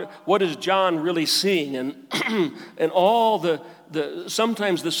 What is John really seeing? And and all the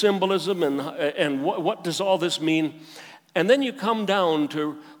sometimes the symbolism and what does all this mean? And then you come down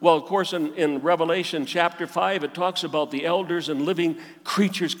to, well, of course, in Revelation chapter 5, it talks about the elders and living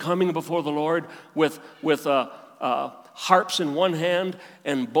creatures coming before the Lord with harps in one hand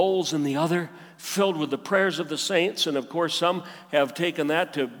and bowls in the other, filled with the prayers of the saints. And, of course, some have taken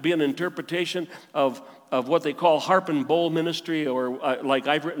that to be an interpretation of what they call harp and bowl ministry, or like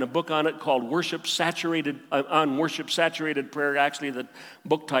I've written a book on it called Worship Saturated Prayer. Actually, the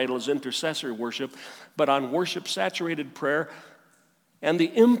book title is Intercessor Worship, but on worship saturated prayer and the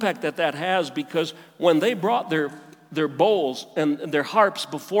impact that has, because when they brought their bowls and their harps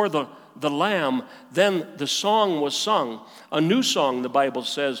before the Lamb, then the song was sung, a new song, the Bible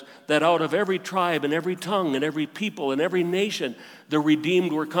says, that out of every tribe and every tongue and every people and every nation, the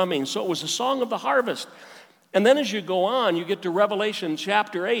redeemed were coming. So it was a song of the harvest. And then as you go on, you get to Revelation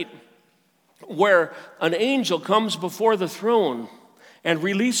chapter 8, where an angel comes before the throne and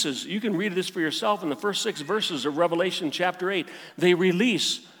releases. You can read this for yourself in the first 6 verses of Revelation chapter 8. They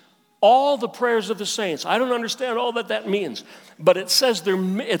release all the prayers of the saints. I don't understand all that means, but it says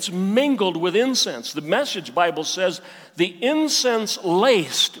it's mingled with incense. The Message Bible says the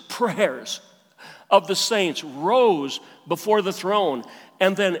incense-laced prayers of the saints rose before the throne,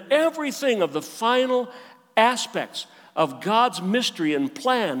 and then everything of the final aspects of God's mystery and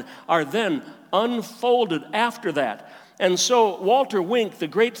plan are then unfolded after that. And so Walter Wink, the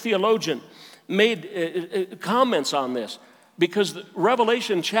great theologian, made comments on this, because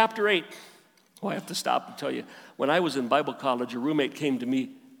Revelation chapter 8, I have to stop and tell you, when I was in Bible college, a roommate came to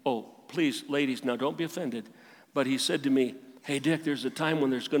me, oh, please, ladies, now don't be offended, but he said to me, hey, Dick, there's a time when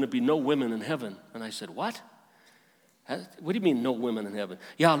there's going to be no women in heaven. And I said, what? What do you mean no women in heaven?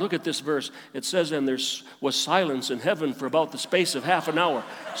 Yeah, look at this verse. It says, and there was silence in heaven for about the space of half an hour.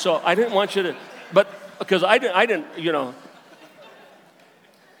 So I didn't want you to, but because I didn't, you know,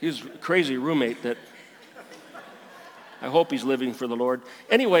 he's a crazy roommate that I hope he's living for the Lord.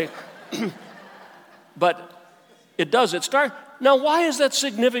 Anyway, but it does. Now, why is that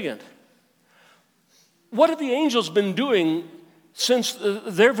significant? What have the angels been doing since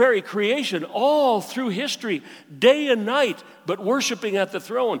their very creation, all through history, day and night, but worshiping at the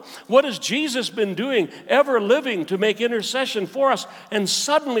throne? What has Jesus been doing, ever living to make intercession for us? And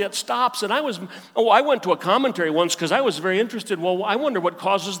suddenly it stops. And I went to a commentary once because I was very interested. Well, I wonder what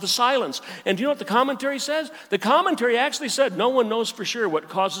causes the silence. And do you know what the commentary says? The commentary actually said, no one knows for sure what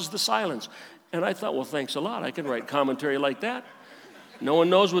causes the silence. And I thought, well, thanks a lot. I can write commentary like that. No one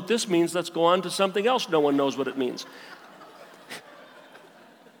knows what this means. Let's go on to something else. No one knows what it means.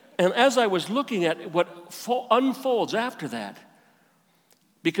 And as I was looking at what unfolds after that,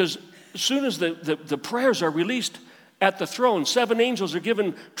 because as soon as the prayers are released at the throne, 7 angels are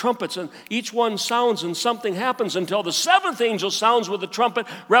given trumpets, and each one sounds and something happens until the 7th angel sounds with the trumpet,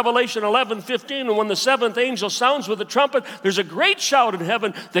 Revelation 11:15, and when the 7th angel sounds with the trumpet, there's a great shout in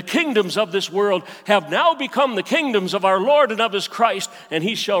heaven, the kingdoms of this world have now become the kingdoms of our Lord and of his Christ, and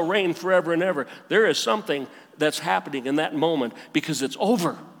he shall reign forever and ever. There is something that's happening in that moment because it's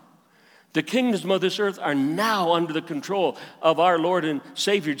over. The kingdoms of this earth are now under the control of our Lord and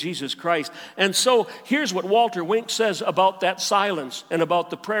Savior Jesus Christ. And so here's what Walter Wink says about that silence and about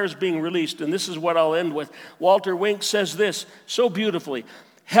the prayers being released. And this is what I'll end with. Walter Wink says this so beautifully: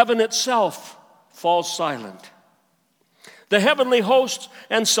 heaven itself falls silent. The heavenly hosts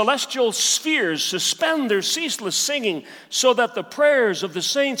and celestial spheres suspend their ceaseless singing so that the prayers of the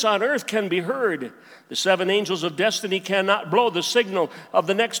saints on earth can be heard. The 7 angels of destiny cannot blow the signal of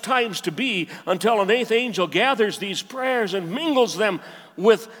the next times to be until an 8th angel gathers these prayers and mingles them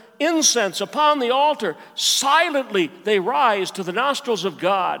with incense upon the altar. Silently they rise to the nostrils of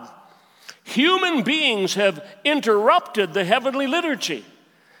God. Human beings have interrupted the heavenly liturgy.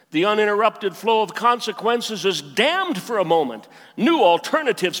 The uninterrupted flow of consequences is dammed for a moment. New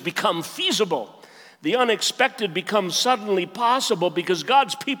alternatives become feasible. The unexpected becomes suddenly possible because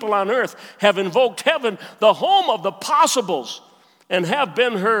God's people on earth have invoked heaven, the home of the possibles, and have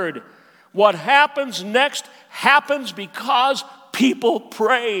been heard. What happens next happens because people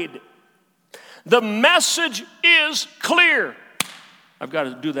prayed. The message is clear. I've got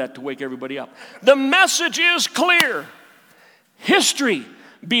to do that to wake everybody up. The message is clear. History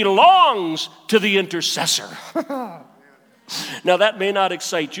belongs to the intercessor. Now, that may not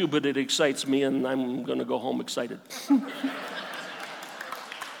excite you, but it excites me, and I'm going to go home excited.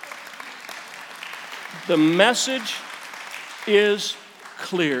 The message is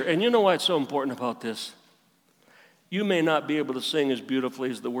clear. And you know why it's so important about this? You may not be able to sing as beautifully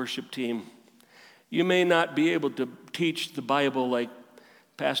as the worship team. You may not be able to teach the Bible like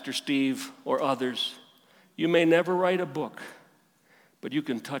Pastor Steve or others. You may never write a book, but you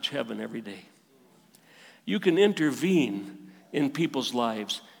can touch heaven every day. You can intervene in people's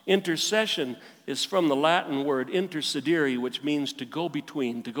lives. Intercession is from the Latin word intercedere, which means to go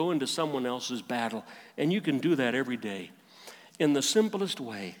between, to go into someone else's battle. And you can do that every day in the simplest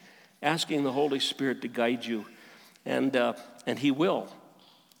way, asking the Holy Spirit to guide you, and He will.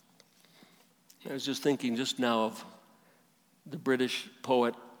 I was just thinking just now of the British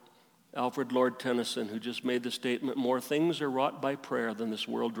poet Alfred Lord Tennyson, who just made the statement, "More things are wrought by prayer than this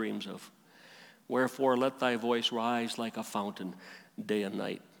world dreams of. Wherefore let thy voice rise like a fountain day and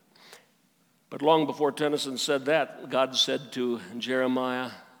night." But long before Tennyson said that, God said to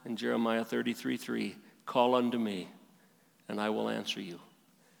Jeremiah in Jeremiah 33:3, "Call unto me, and I will answer you,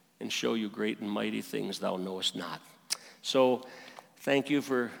 and show you great and mighty things thou knowest not." So thank you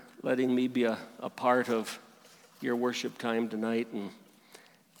for letting me be a part of your worship time tonight.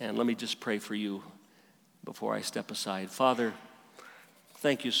 And let me just pray for you before I step aside. Father,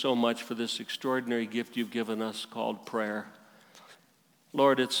 thank you so much for this extraordinary gift you've given us called prayer.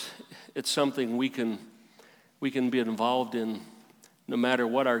 Lord, it's something we can be involved in no matter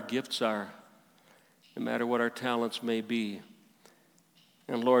what our gifts are, no matter what our talents may be.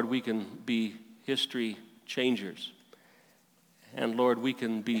 And Lord, we can be history changers. And Lord, we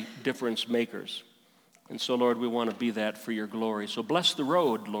can be difference makers. And so, Lord, we want to be that for your glory. So bless the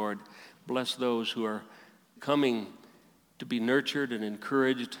road, Lord. Bless those who are coming to be nurtured and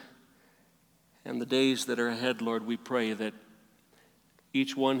encouraged. And the days that are ahead, Lord, we pray that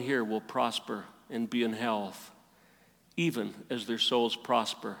each one here will prosper and be in health, even as their souls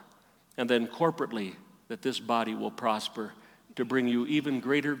prosper. And then corporately, that this body will prosper to bring you even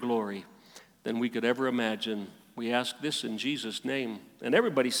greater glory than we could ever imagine. We ask this in Jesus' name. And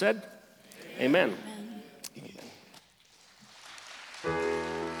everybody said, Amen. Can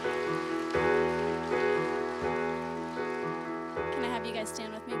I have you guys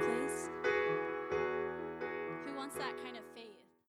stand with me, please?